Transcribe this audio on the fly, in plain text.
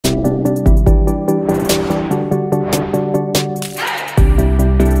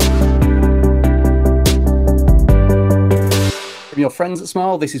From your friends at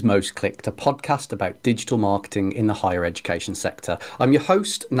Smile, this is Most Clicked, a podcast about digital marketing in the higher education sector. I'm your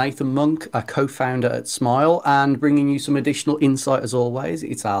host, Nathan Monk, a co-founder at Smile, and bringing you some additional insight as always.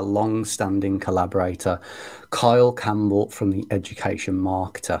 It's our long-standing collaborator, Kyle Campbell from the Education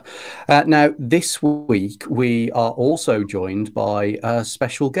Marketer. Now, this week, we are also joined by a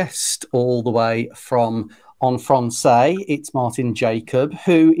special guest all the way from en français. It's Martin Jacob,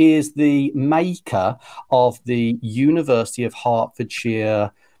 who is the maker of the University of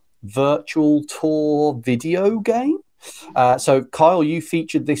Hertfordshire virtual tour video game. So, Kyle, you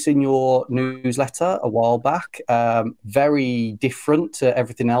featured this in your newsletter a while back. Very different to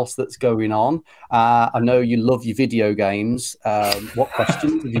everything else that's going on. I know you love your video games. What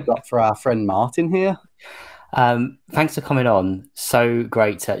questions have you got for our friend Martin here? Thanks for coming on. So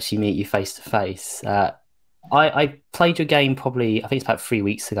great to actually meet you face to face. I played your game probably, I think it's about 3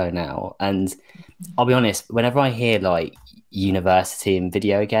 weeks ago now. And I'll be honest, whenever I hear like university and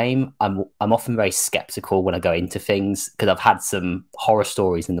video game, I'm often very skeptical when I go into things because I've had some horror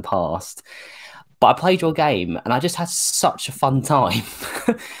stories in the past. But I played your game and I just had such a fun time.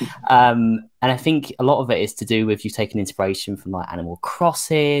 And I think a lot of it is to do with you taking inspiration from like Animal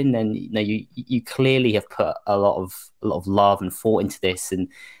Crossing, and you clearly have put a lot of love and thought into this and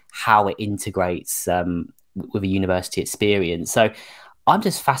how it integrates with a university experience. So I'm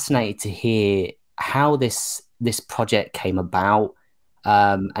just fascinated to hear how this project came about,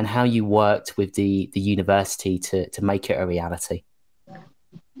 and how you worked with the university to make it a reality.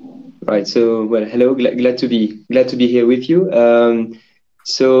 Right. So, well, hello. Glad to be here with you.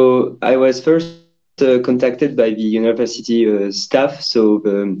 So I was first contacted by the university staff. So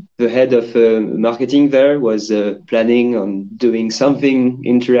the head of marketing there was planning on doing something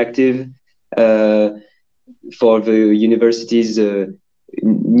interactive for the university's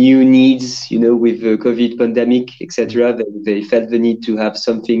new needs, with the COVID pandemic, etc. They felt the need to have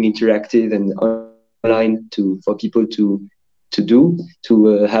something interactive and online for people to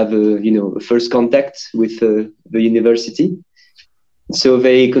have a first contact with the university. So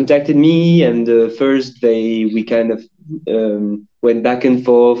they contacted me, and first we kind of went back and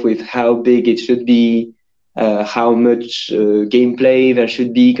forth with how big it should be, how much gameplay there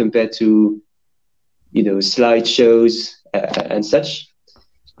should be compared to slideshows and such.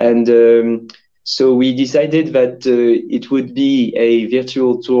 And so we decided that it would be a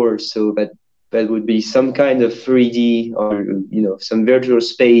virtual tour, so that would be some kind of 3D or some virtual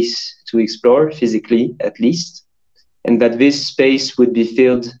space to explore physically, at least, and that this space would be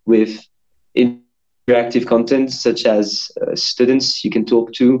filled with interactive content such as students you can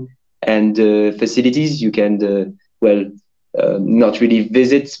talk to, and facilities you can not really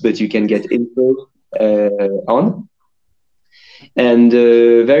visit, but you can get info on. And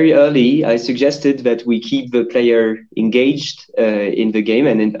very early, I suggested that we keep the player engaged in the game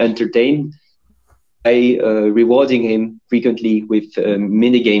and entertained by rewarding him frequently with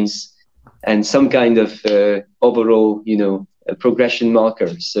mini games and some kind of overall, a progression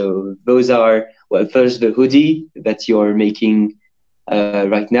marker. So those are, well, first the hoodie that you're making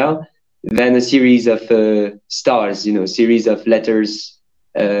right now, then a series of stars, series of letters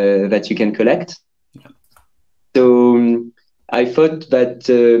that you can collect. So I thought that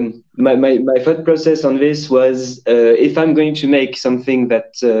my thought process on this was, if I'm going to make something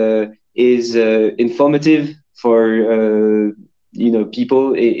that is informative for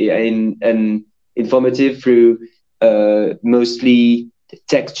people, and informative through mostly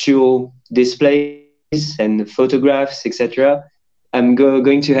textual displays and photographs, etc., I'm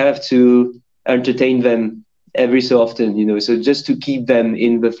going to have to entertain them every so often, so just to keep them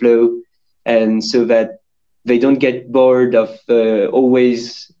in the flow, and so that they don't get bored of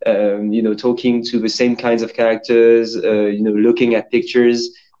always talking to the same kinds of characters, looking at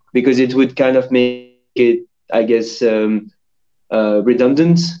pictures, because it would kind of make it, I guess,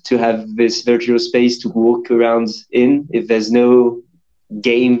 redundant to have this virtual space to walk around in if there's no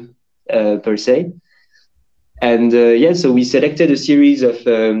game per se. And so we selected a series of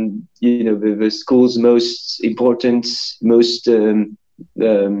the school's most important, most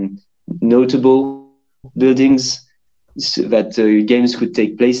notable buildings that games could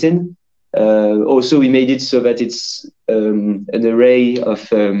take place in. Also, we made it so that it's an array of,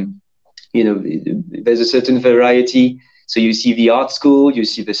 there's a certain variety. So you see the art school, you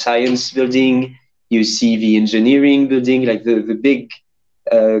see the science building, you see the engineering building, like the big,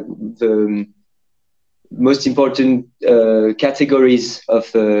 the most important categories of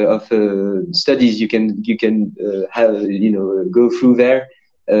studies you can have, go through there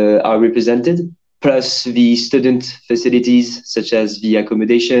are represented, plus the student facilities such as the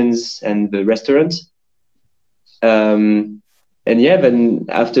accommodations and the restaurant. yeah, then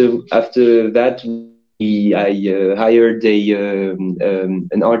after that, I hired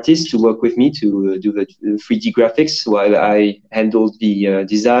an artist to work with me to do the 3D graphics while I handled the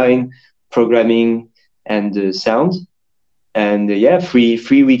design, programming, and sound. And yeah,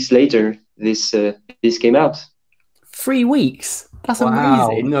 three weeks later, this came out. 3 weeks. That's Wow,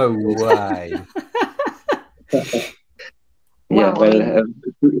 amazing. no way. Yeah, Wow, well,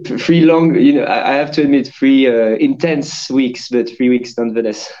 three long, I have to admit, three intense weeks, but 3 weeks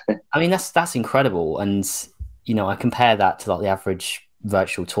nonetheless. I mean, that's incredible, and I compare that to like the average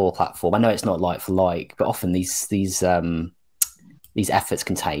virtual tour platform. I know it's not like for like, but often these efforts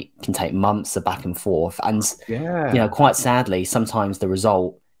can take months of back and forth, and yeah. quite sadly, sometimes the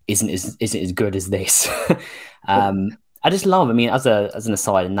result isn't as good as this. I just love. I mean, as an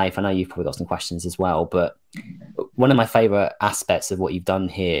aside, and Nath, I know you've probably got some questions as well, but one of my favorite aspects of what you've done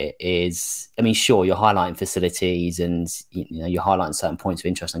here is, I mean, sure, you're highlighting facilities and you're highlighting certain points of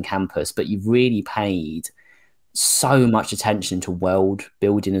interest on campus, but you've really paid so much attention to world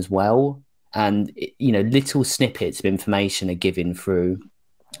building as well. And little snippets of information are given through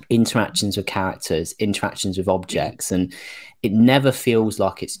interactions with characters, interactions with objects, and it never feels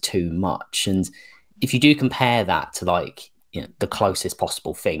like it's too much. And if you do compare that to like the closest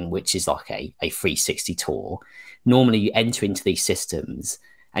possible thing, which is like a 360 tour, normally you enter into these systems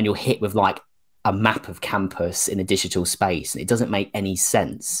and you're hit with like a map of campus in a digital space, and it doesn't make any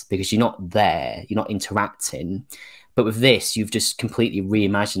sense because you're not there, you're not interacting. But with this, you've just completely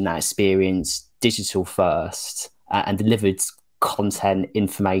reimagined that experience, digital first, and delivered content,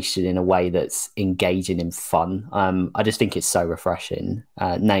 information in a way that's engaging and fun. I just think it's so refreshing.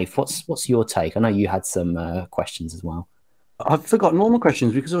 Nath, what's your take? I know you had some questions as well. I've forgotten all my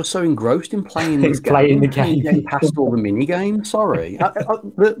questions because I was so engrossed in playing this Playing game. the game. Getting past all the mini games. Sorry.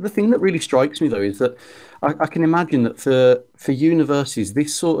 The thing that really strikes me though is that I can imagine that for universities,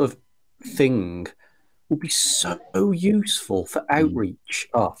 this sort of thing will be so useful for outreach.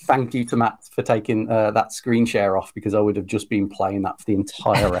 Oh, thank you to Matt for taking that screen share off, because I would have just been playing that for the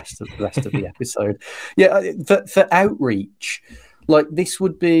entire rest of the episode. Yeah, for outreach, like this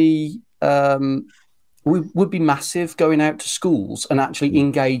would be would be massive, going out to schools and actually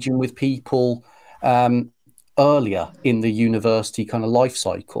engaging with people earlier in the university kind of life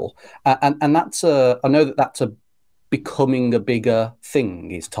cycle, and that's I know that's becoming a bigger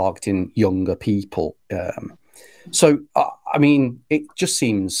thing, is targeting younger people. So I mean, it just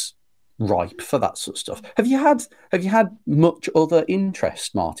seems ripe for that sort of stuff. Have you had much other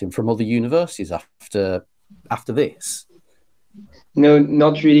interest, Martin, from other universities after this? No,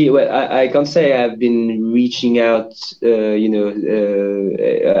 not really. Well, I can't say I've been reaching out.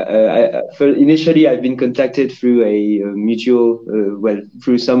 Initially, I've been contacted through a mutual,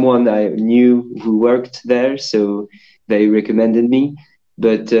 through someone I knew who worked there, so they recommended me.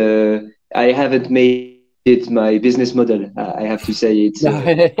 But I haven't made it my business model. I have to say it.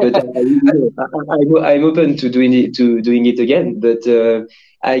 But I'm open to doing it again. But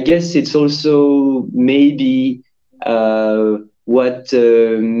I guess it's also maybe what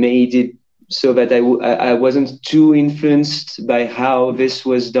made it so that I wasn't too influenced by how this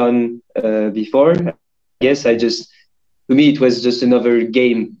was done before. I guess to me, it was just another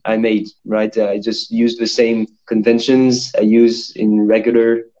game I made, right? I just used the same conventions I use in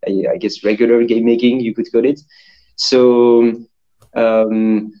regular game making, you could call it. So,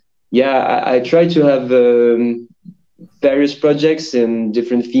 I try to have various projects and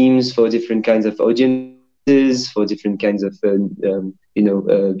different themes for different kinds of audiences, for different kinds of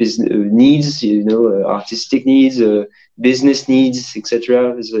business needs, artistic needs, business needs,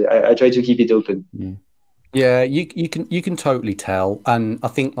 etc. So I try to keep it open. Yeah, you can totally tell, and I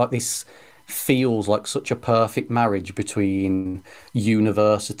think like this feels like such a perfect marriage between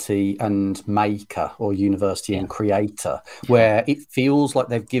university and maker, or university and creator, where it feels like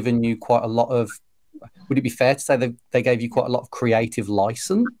they've given you quite a lot of. Would it be fair to say they gave you quite a lot of creative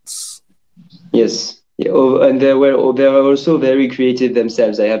license? Yes. Yeah, and they were also very creative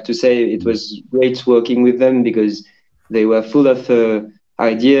themselves. I have to say it was great working with them because they were full of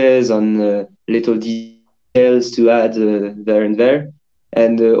ideas on little details to add there and there.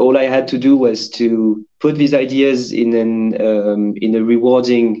 And all I had to do was to put these ideas in a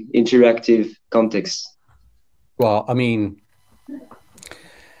rewarding, interactive context. Well, I mean,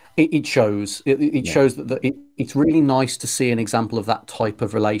 it shows. It shows that it's really nice to see an example of that type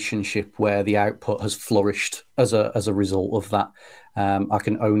of relationship where the output has flourished as a result of that. I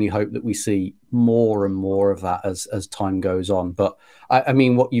can only hope that we see more and more of that as time goes on. But I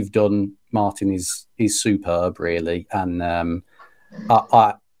mean, what you've done, Martin, is superb, really, and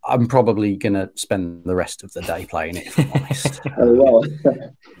I I'm probably going to spend the rest of the day playing it, if I'm honest. Oh, wow.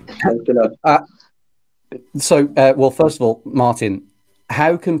 Thanks a lot. Well, first of all, Martin,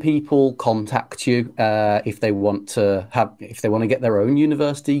 how can people contact you if they want to get their own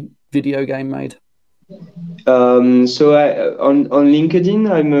university video game made? So on LinkedIn,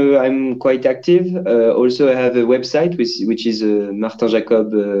 I'm quite active. Also, I have a website which is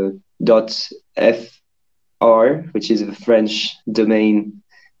martinjacob.fr, which is a French domain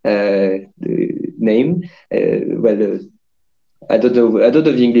name. I don't know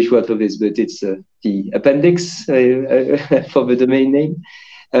the English word for this, but it's the appendix for the domain name.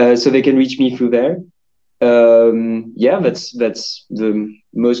 So they can reach me through there. That's the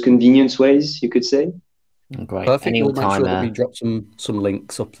most convenient ways, you could say. Great. Perfect. We'll make sure that we drop some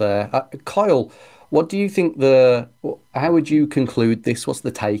links up there. Kyle, what do you think how would you conclude this? What's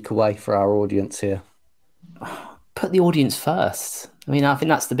the takeaway for our audience here? Put the audience first. I mean, I think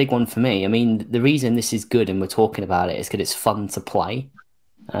that's the big one for me. I mean, the reason this is good and we're talking about it is because it's fun to play.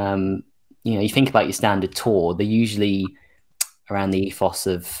 You think about your standard tour, they're usually around the ethos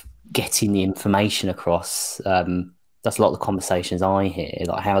of getting the information across. That's a lot of the conversations I hear.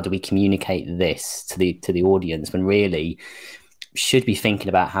 Like, how do we communicate this to the audience, when really should be thinking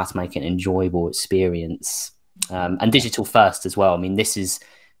about how to make it an enjoyable experience, and digital first as well. I mean, this is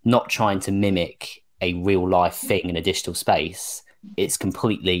not trying to mimic a real life thing in a digital space. It's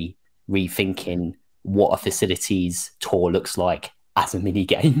completely rethinking what a facilities tour looks like as a mini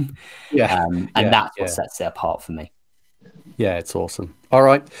game. That's what sets it apart for me. Yeah, it's awesome. All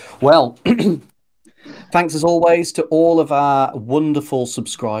right. Well, thanks as always to all of our wonderful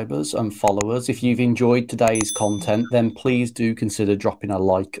subscribers and followers. If you've enjoyed today's content, then please do consider dropping a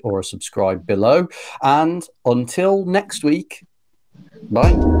like or a subscribe below. And until next week,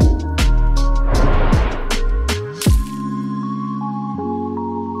 bye.